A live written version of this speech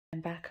I'm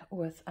back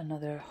with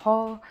another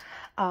haul.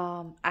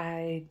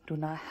 I do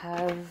not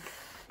have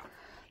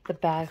the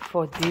bag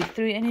for these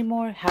three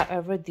anymore.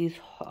 However, the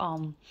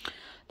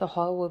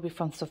haul will be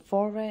from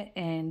Sephora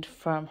and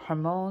from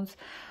Harmon's.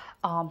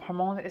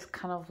 Harmon is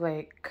kind of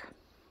like,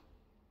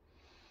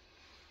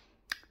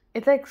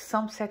 it's like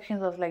some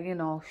sections of, like, you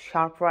know,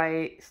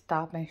 ShopRite,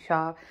 Stop and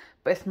Shop,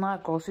 but it's not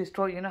a grocery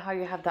store. You know how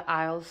you have the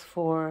aisles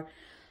for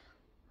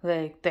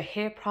like the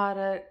hair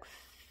products,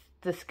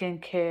 the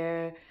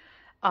skincare,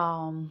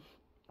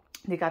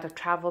 they got the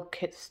travel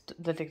kits,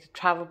 the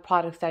travel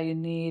products that you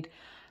need,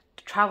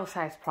 the travel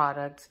size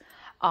products,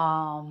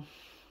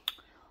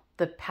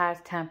 the pads,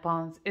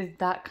 tampons. Is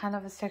that kind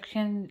of a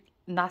section?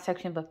 Not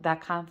section, but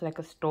that kind of like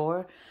a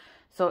store.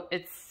 So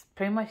it's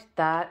pretty much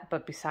that,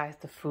 but besides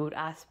the food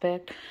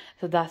aspect.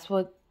 So that's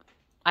what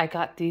I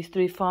got these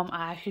three from.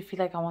 I actually feel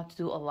like I want to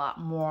do a lot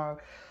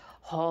more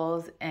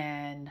hauls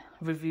and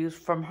reviews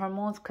from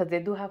Harmon's, because they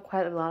do have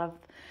quite a lot of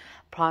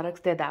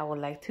products there that I would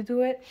like to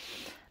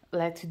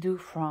do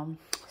from.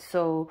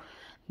 So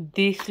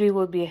these three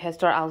will be a head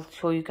start. I'll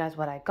show you guys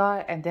what I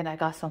got, and then I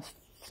got some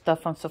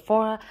stuff from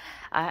Sephora.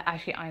 I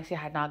actually honestly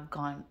had not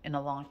gone in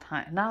a long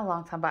time, not a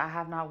long time, but I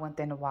have not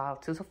went in a while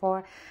to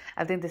Sephora.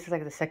 I think this is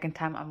like the second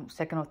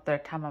or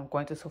third time I'm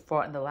going to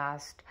Sephora in the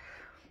last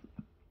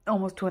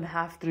almost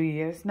 2.5, 3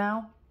 years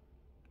now.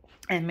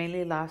 And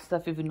mainly a lot of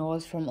stuff, if you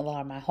notice from a lot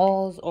of my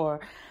hauls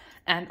or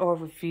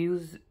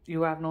reviews,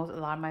 you have noticed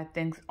a lot of my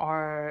things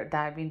that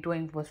I've been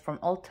doing was from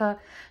Ulta.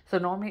 So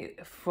normally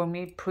for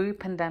me,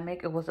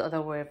 pre-pandemic, it was the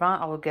other way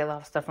around. I would get a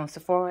lot of stuff from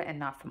Sephora and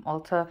not from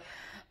Ulta.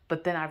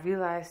 But then I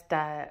realized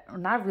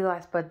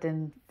but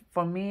then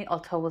for me,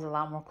 Ulta was a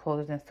lot more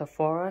closer than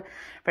Sephora.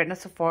 Right now,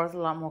 Sephora is a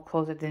lot more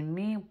closer than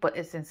me, but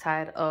it's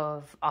inside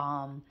of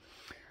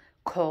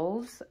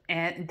Kohl's,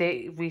 and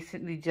they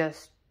recently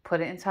just put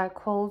it inside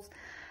Kohl's.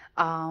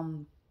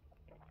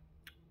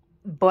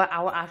 But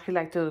I would actually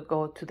like to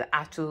go to the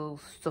actual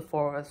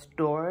Sephora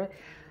store.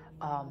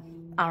 I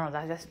don't know,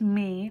 that's just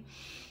me.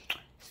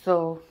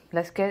 So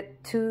let's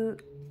get to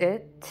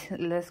it.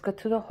 Let's go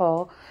to the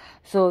haul.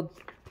 So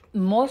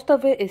most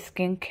of it is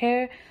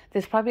skincare.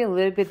 There's probably a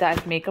little bit that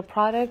is makeup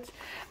products.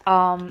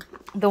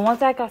 The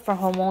ones I got from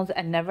Harmon's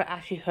I never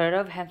actually heard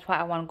of, hence why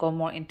I want to go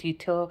more in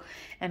detail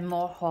and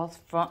more hauls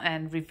from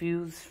and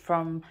reviews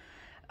from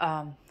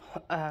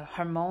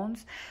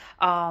Harmon's.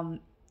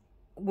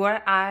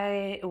 Where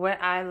I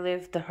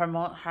live, the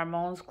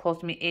Harmon's close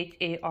to me,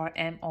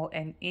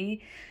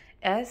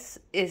 Harmones,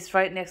 is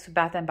right next to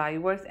Bath and Body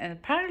Works, and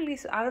apparently,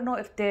 so I don't know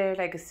if they're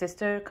like a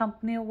sister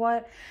company or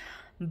what,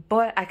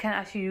 but I can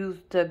actually use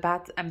the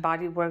Bath and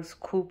Body Works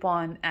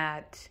coupon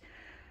at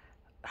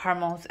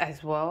Harmon's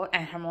as well,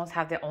 and Harmon's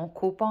have their own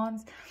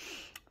coupons.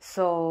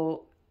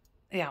 So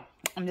yeah,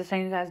 I'm just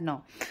letting you guys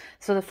know.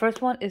 So the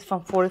first one is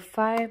from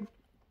Fortify.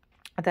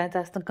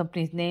 That's the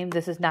company's name.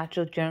 This is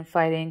natural germ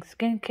fighting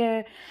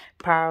skincare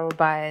powered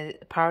by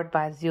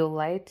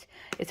Zeolite.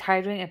 It's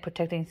hydrating and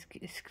protecting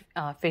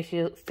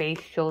facial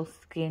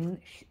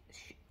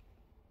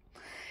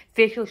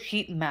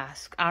sheet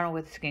mask. I don't know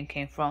where the skin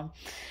came from.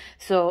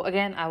 So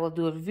again, I will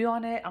do a review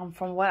on it.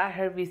 From what I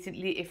heard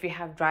recently, if you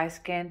have dry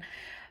skin,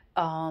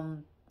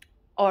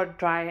 or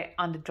dry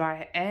on the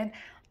dry end,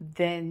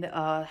 then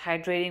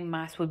hydrating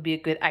mask would be a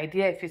good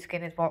idea. If your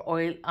skin is more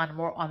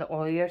on the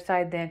oilier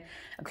side, then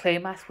a clay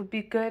mask would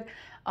be good.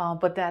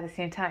 But then at the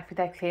same time, I feel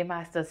that clay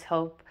mask does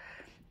help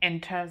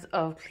in terms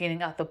of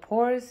cleaning out the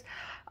pores.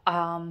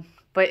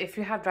 But if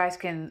you have dry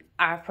skin,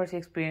 I've personally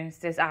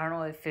experienced this. I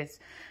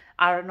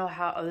don't know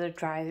how other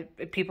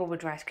people with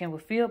dry skin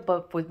would feel,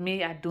 but with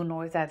me, I do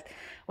notice that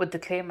with the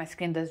clay, my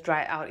skin does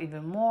dry out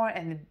even more,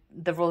 and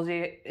the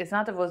rosacea, it's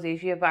not the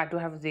rosacea, but I do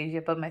have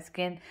rosacea, but my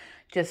skin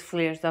just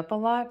flares up a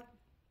lot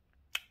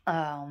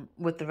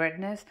with the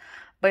redness,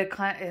 but it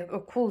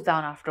cools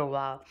down after a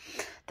while.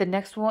 The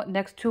next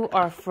two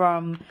are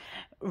from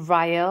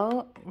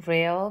Rael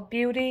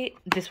Beauty.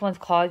 This one's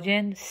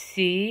collagen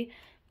C,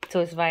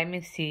 so it's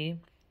vitamin C,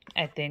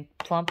 I think.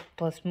 Plump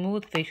plus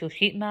smooth facial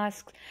sheet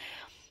masks.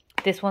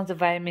 This one's a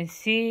vitamin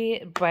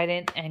C,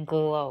 brighten and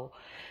glow.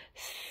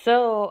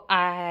 So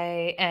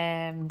I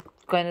am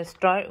going to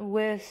start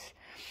with,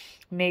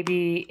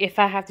 maybe if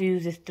I have to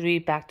use this 3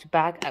 back to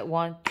back at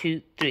 1,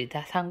 2, 3.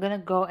 That's how I'm going to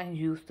go and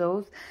use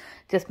those.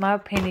 Just my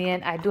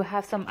opinion. I do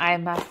have some eye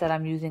masks that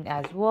I'm using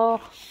as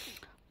well.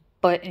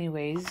 But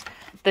anyways,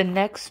 the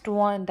next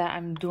one that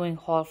I'm doing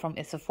haul from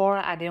is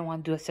Sephora. I didn't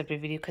want to do a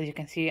separate video because you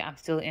can see I'm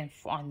still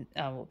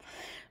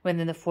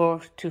within the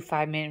 4 to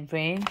 5 minute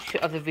range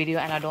of the video,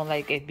 and I don't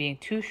like it being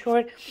too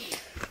short.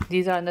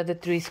 These are another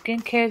 3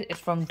 skincare. It's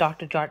from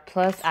Dr. Jart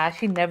Plus. I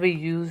actually never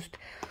used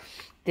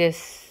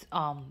this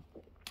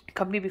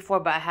company before,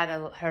 but I had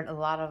heard a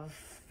lot of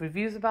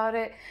reviews about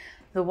it.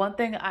 The one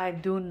thing I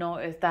do know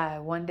is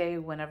that one day,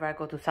 whenever I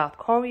go to South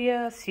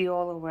Korea,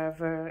 Seoul, or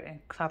wherever in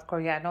South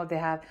Korea, I know they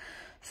have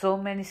so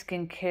many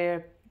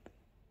skincare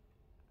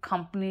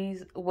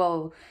companies,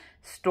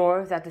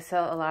 stores that they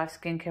sell a lot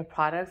of skincare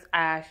products. I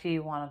actually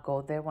want to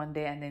go there one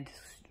day and then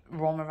just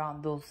roam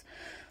around those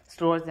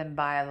stores and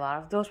buy a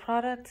lot of those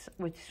products,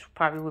 which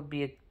probably would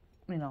be,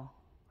 you know,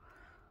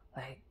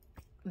 like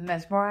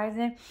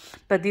mesmerizing.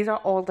 But these are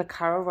all the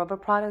Caro rubber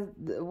products.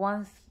 The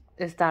ones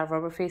is that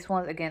rubber face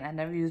ones. Again, I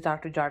never used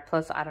Dr. Jart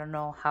Plus, so I don't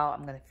know how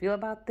I'm gonna feel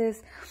about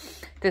this.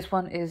 This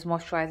one is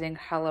moisturizing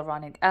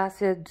hyaluronic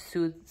acid,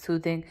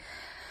 soothing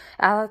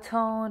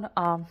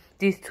allantoin.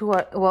 These two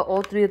are, well,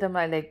 all three of them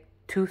are like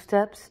 2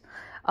 steps.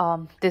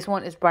 This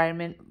one is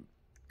brightening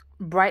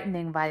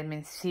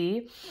vitamin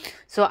C.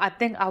 So I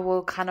think I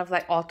will kind of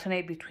like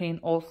alternate between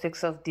all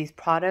 6 of these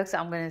products.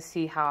 I'm gonna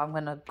see how I'm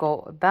gonna go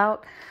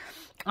about.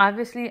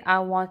 Obviously, I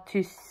want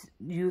to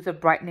use a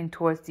brightening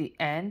towards the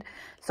end.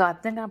 So I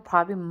think I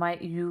probably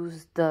might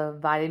use the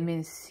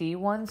vitamin C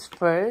ones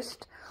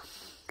first.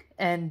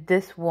 And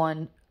this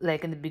one,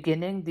 like in the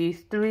beginning,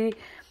 these 3,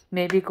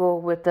 maybe go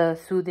with the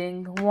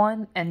soothing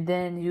one. And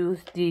then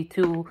use the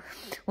 2,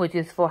 which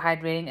is for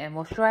hydrating and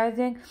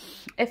moisturizing.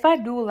 If I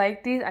do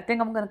like these, I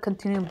think I'm going to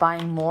continue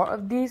buying more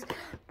of these.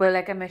 But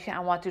like I mentioned,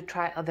 I want to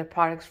try other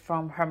products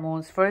from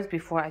Harmon first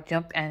before I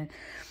jump and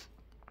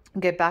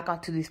get back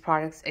onto these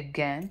products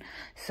again.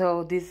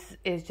 So this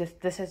is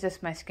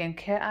just my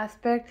skincare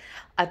aspect.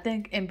 I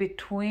think in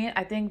between,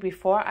 I think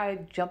before I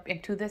jump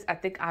into this, I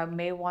think I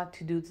may want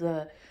to do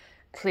the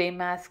clay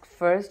mask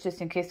first,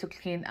 just in case, to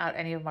clean out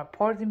any of my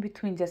pores in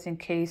between, just in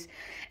case,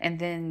 and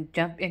then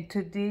jump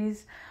into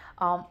these.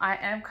 I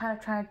am kind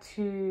of trying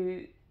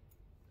to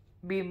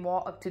be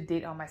more up to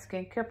date on my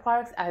skincare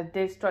products. I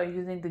did start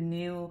using the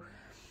new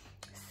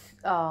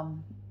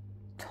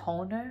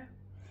toner.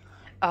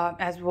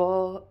 As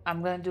well,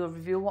 I'm gonna do a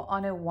review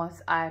on it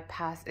once I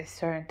pass a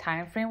certain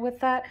time frame with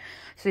that,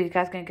 so you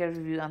guys can get a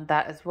review on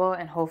that as well,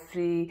 and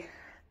hopefully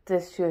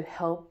this should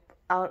help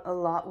out a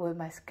lot with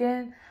my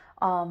skin,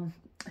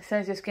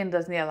 since your skin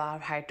does need a lot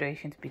of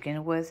hydration to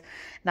begin with.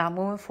 Now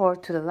moving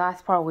forward to the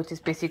last part, which is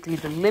basically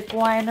the lip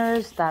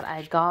liners that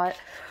I got.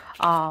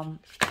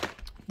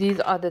 These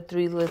are the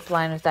 3 lip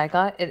liners that I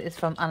got. It is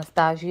from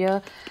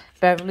Anastasia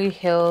Beverly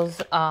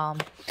Hills.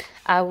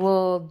 I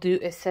will do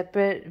a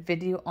separate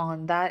video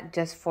on that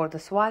just for the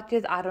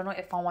swatches. I don't know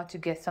if I want to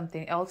get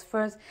something else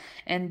first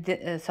and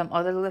some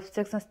other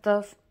lipsticks and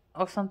stuff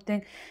or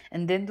something,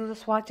 and then do the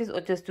swatches, or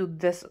just do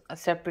this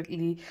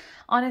separately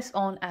on its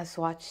own as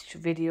swatch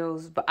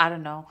videos. But I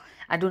don't know.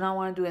 I do not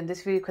want to do it in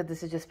this video because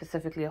this is just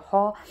specifically a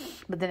haul.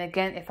 But then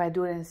again, if I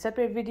do it in a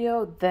separate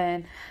video,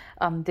 then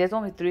there's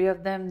only 3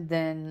 of them,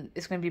 then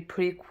it's going to be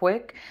pretty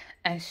quick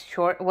and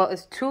short. Well,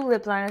 it's 2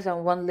 lip liners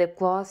and 1 lip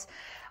gloss.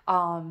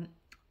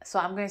 So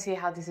I'm going to see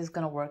how this is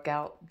going to work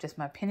out, just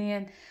my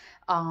opinion.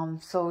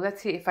 So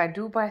let's see, if I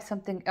do buy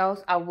something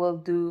else, I will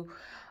do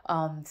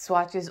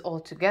swatches all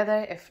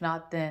together. If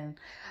not, then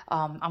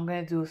I'm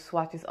going to do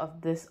swatches of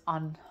this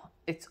on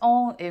its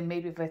own. It may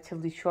be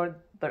relatively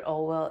short, but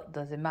oh well, it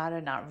doesn't matter,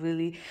 not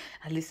really.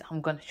 At least I'm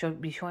going to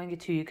be showing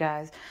it to you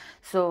guys.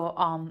 So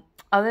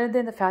other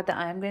than the fact that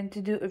I am going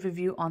to do a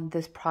review on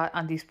these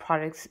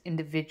products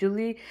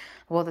individually,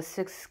 well, the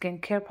 6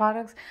 skincare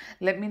products,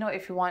 let me know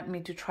if you want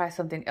me to try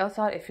something else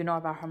out. If you know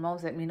about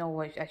hormones, let me know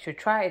what I should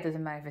try. It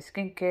doesn't matter if it's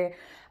skincare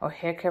or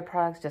hair care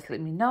products, just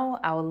let me know.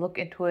 I will look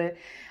into it.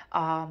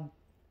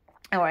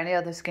 Or any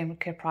other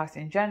skincare products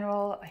in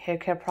general, hair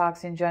care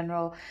products in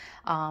general,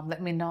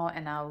 let me know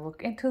and I'll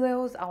look into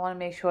those. I want to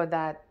make sure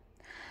that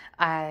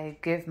I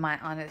give my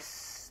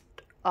honest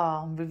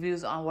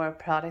reviews on what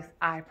products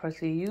I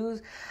personally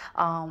use,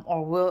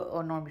 or will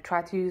or normally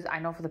try to use. I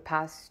know for the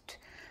past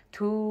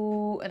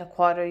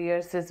 2.25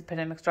 years since the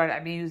pandemic started,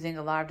 I've been using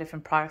a lot of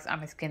different products on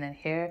my skin and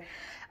hair.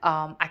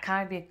 I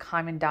kind of been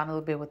calming down a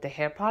little bit with the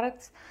hair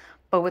products,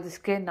 but with the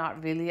skin,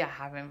 not really. I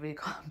haven't really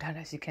calmed down,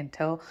 as you can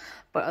tell.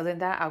 But other than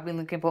that, I'll be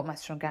linking both my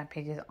Instagram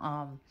pages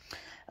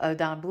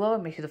down below.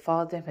 Make sure to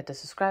follow them, hit the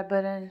subscribe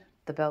button,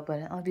 the bell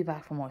button. I'll be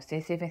back for more. Stay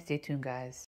safe and stay tuned, guys.